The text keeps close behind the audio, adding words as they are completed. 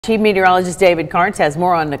Chief Meteorologist David Karnes has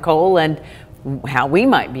more on Nicole and how we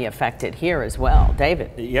might be affected here as well.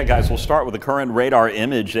 David. Yeah, guys, we'll start with the current radar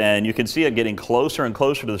image, and you can see it getting closer and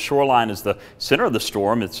closer to the shoreline as the center of the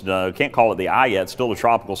storm. It's can't call it the eye yet. It's still a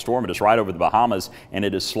tropical storm. It is right over the Bahamas, and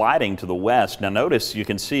it is sliding to the west. Now, notice you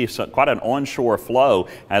can see quite an onshore flow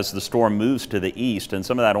as the storm moves to the east, and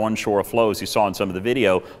some of that onshore flow, as you saw in some of the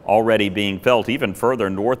video, already being felt even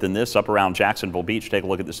further north than this, up around Jacksonville Beach. Take a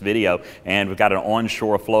look at this video, and we've got an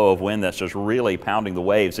onshore flow of wind that's just really pounding the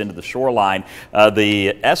waves into the shoreline.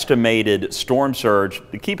 The estimated storm surge,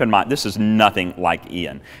 keep in mind, this is nothing like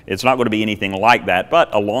Ian. It's not going to be anything like that,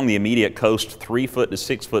 but along the immediate coast, 3-foot to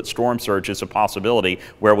 6-foot storm surge is a possibility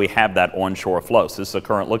where we have that onshore flow. So this is the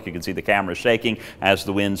current look. You can see the camera shaking as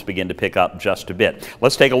the winds begin to pick up just a bit.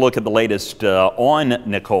 Let's take a look at the latest on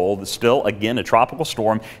Nicole. Still, again, a tropical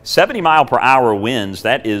storm, 70-mile-per-hour winds.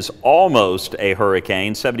 That is almost a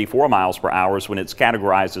hurricane. 74 miles per hour is when it's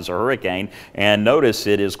categorized as a hurricane. And notice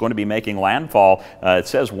it is going to be making landfall. It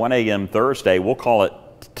says 1 a.m. Thursday. We'll call it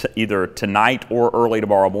either tonight or early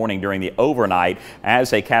tomorrow morning during the overnight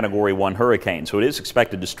as a Category 1 hurricane. So it is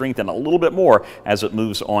expected to strengthen a little bit more as it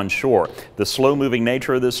moves onshore. The slow-moving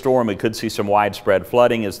nature of this storm, we could see some widespread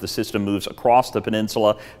flooding as the system moves across the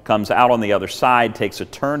peninsula, comes out on the other side, takes a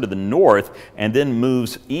turn to the north, and then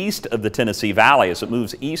moves east of the Tennessee Valley. As it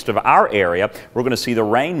moves east of our area, we're going to see the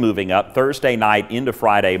rain moving up Thursday night into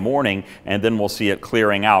Friday morning, and then we'll see it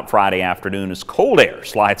clearing out Friday afternoon as cold air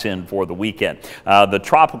slides in for the weekend.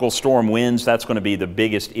 The tropical storm winds, that's going to be the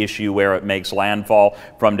biggest issue where it makes landfall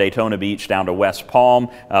from Daytona Beach down to West Palm.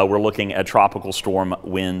 We're looking at tropical storm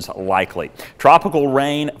winds likely. Tropical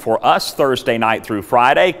rain for us Thursday night through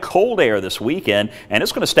Friday. Cold air this weekend, and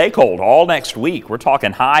it's going to stay cold all next week. We're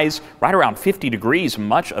talking highs right around 50 degrees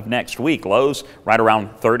much of next week. Lows right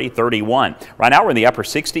around 30, 31. Right now we're in the upper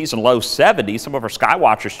 60s and low 70s. Some of our sky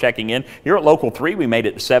watchers checking in. Here at Local 3, we made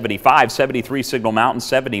it to 75, 73 Signal Mountain,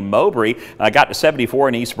 70 Mowbray. Got to 74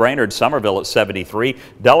 in East Brainerd, Somerville at 73,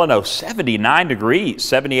 Delano 79 degrees,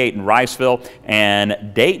 78 in Riceville,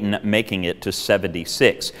 and Dayton making it to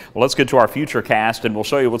 76. Well, let's get to our futurecast and we'll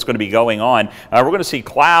show you what's going to be going on. We're going to see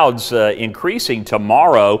clouds increasing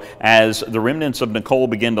tomorrow as the remnants of Nicole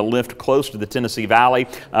begin to lift close to the Tennessee Valley.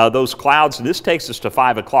 Those clouds, this takes us to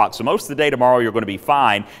 5 o'clock. So most of the day tomorrow you're going to be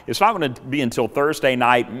fine. It's not going to be until Thursday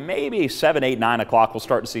night, maybe 7, 8, 9 o'clock. We'll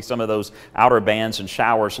start to see some of those outer bands and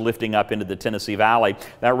showers lifting up into the Tennessee Valley.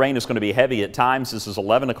 That rain is going to be heavy at times. This is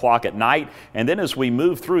 11 o'clock at night. And then as we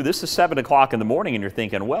move through, this is 7 o'clock in the morning, and you're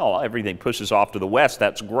thinking, well, everything pushes off to the west.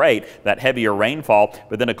 That's great, that heavier rainfall.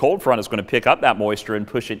 But then a cold front is going to pick up that moisture and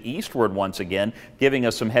push it eastward once again, giving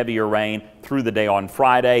us some heavier rain through the day on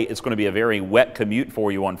Friday. It's going to be a very wet commute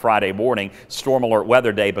for you on Friday morning. Storm alert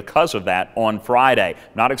weather day because of that on Friday.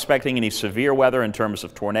 Not expecting any severe weather in terms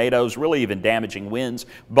of tornadoes, really even damaging winds,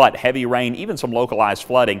 but heavy rain, even some localized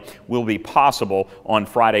flooding will be possible on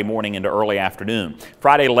Friday morning into early afternoon.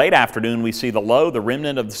 Friday late afternoon, we see the low, the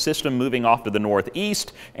remnant of the system moving off to the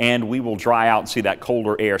northeast, and we will dry out and see that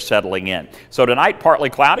colder air settling in. So tonight, partly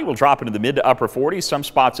cloudy. We'll drop into the mid to upper 40s, some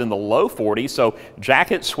spots in the low 40s. So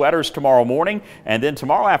jackets, sweaters tomorrow morning, and then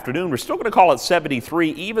tomorrow afternoon, we're still going to call it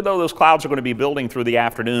 73, even though those clouds are going to be building through the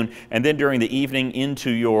afternoon. And then during the evening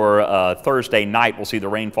into your Thursday night, we'll see the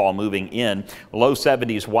rainfall moving in. Low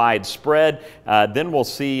 70s widespread. Then we'll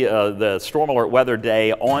see the storm alert weather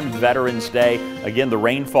day on Veterans Day. Again, the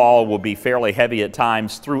rainfall will be fairly heavy at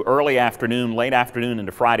times through early afternoon, late afternoon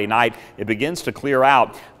into Friday night. It begins to clear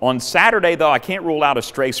out. On Saturday, though, I can't rule out a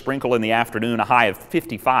stray sprinkle in the afternoon, a high of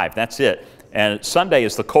 55. That's it. And Sunday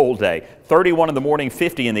is the cold day. 31 in the morning,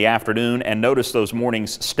 50 in the afternoon. And notice those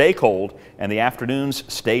mornings stay cold and the afternoons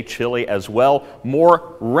stay chilly as well.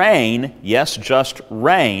 More rain, yes, just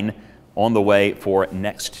rain, on the way for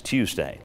next Tuesday.